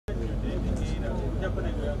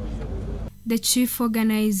The chief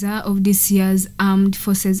organizer of this year's Armed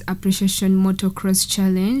Forces Appreciation Motocross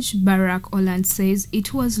Challenge, Barack Oland, says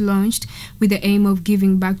it was launched with the aim of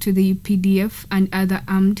giving back to the UPDF and other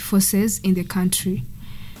armed forces in the country.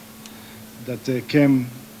 That came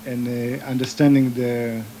and understanding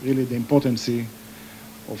the importance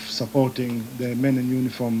of supporting the men in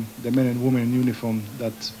uniform, the men and women in uniform,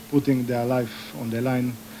 that putting their life on the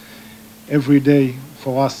line every day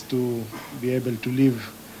for us to be able to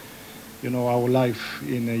live, our life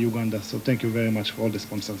in Uganda. So thank you very much for all the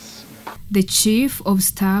sponsors. The Chief of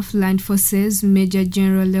Staff Land Forces, Major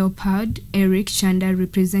General Leopard Eric Chanda,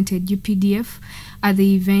 represented UPDF at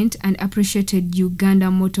the event and appreciated Uganda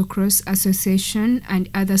Motocross Association and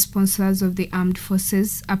other sponsors of the Armed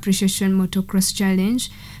Forces Appreciation Motocross Challenge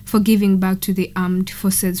for giving back to the Armed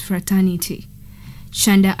Forces fraternity.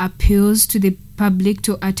 Chanda appeals to the public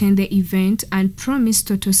to attend the event and promised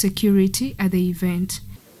total security at the event.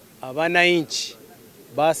 Abana inchi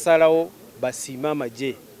basalawo basima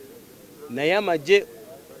maje naye amaje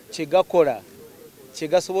kyegakola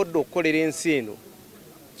kyegasobodde okukolera ensi eno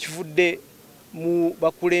kivudde mu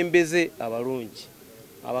bakulembeze abalungi.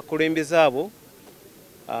 Abakulembeze abo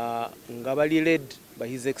nga bali led by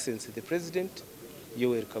His Excellency the President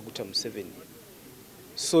Yoweri Kaguta Museveni.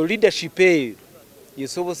 So leadership eyo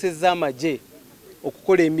yesobosezza amaje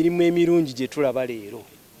okukola emirimu emirungi gye tulaba leero.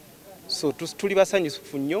 So tuli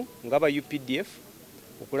basanyufu nnyo ng'aba UPDF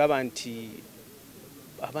okulaba nti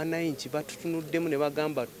abanayinki batutunuddemu ne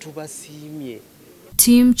bagamba tubasiimye.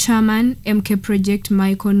 Team Chairman MK Project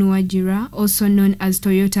Michael Nuwajira, also known as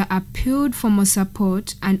Toyota, appealed for more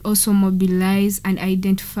support and also mobilize and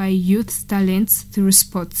identify youth talents through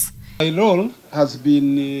sports. My role has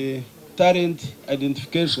been talent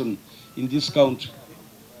identification in this country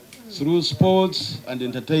through sports and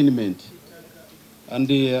entertainment. And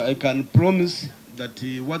I can promise that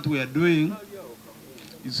what we are doing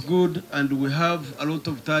is good and we have a lot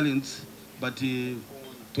of talents, but to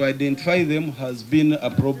identify them has been a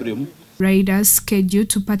problem. Riders scheduled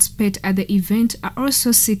to participate at the event are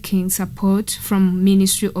also seeking support from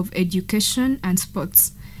Ministry of Education and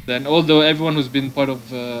Sports. Then, although everyone who's been part of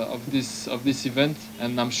this event,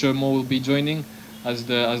 and I'm sure more will be joining as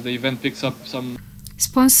the event picks up some.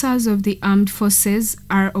 Sponsors of the armed forces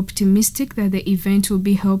are optimistic that the event will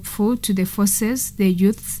be helpful to the forces, the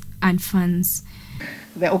youths, and fans.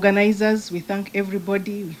 The organizers, we thank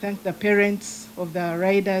everybody. We thank the parents of the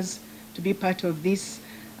riders to be part of this,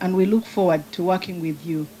 and we look forward to working with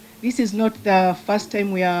you. This is not the first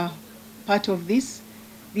time we are part of this.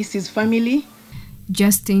 This is family.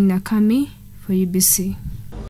 Justin Nakami for UBC.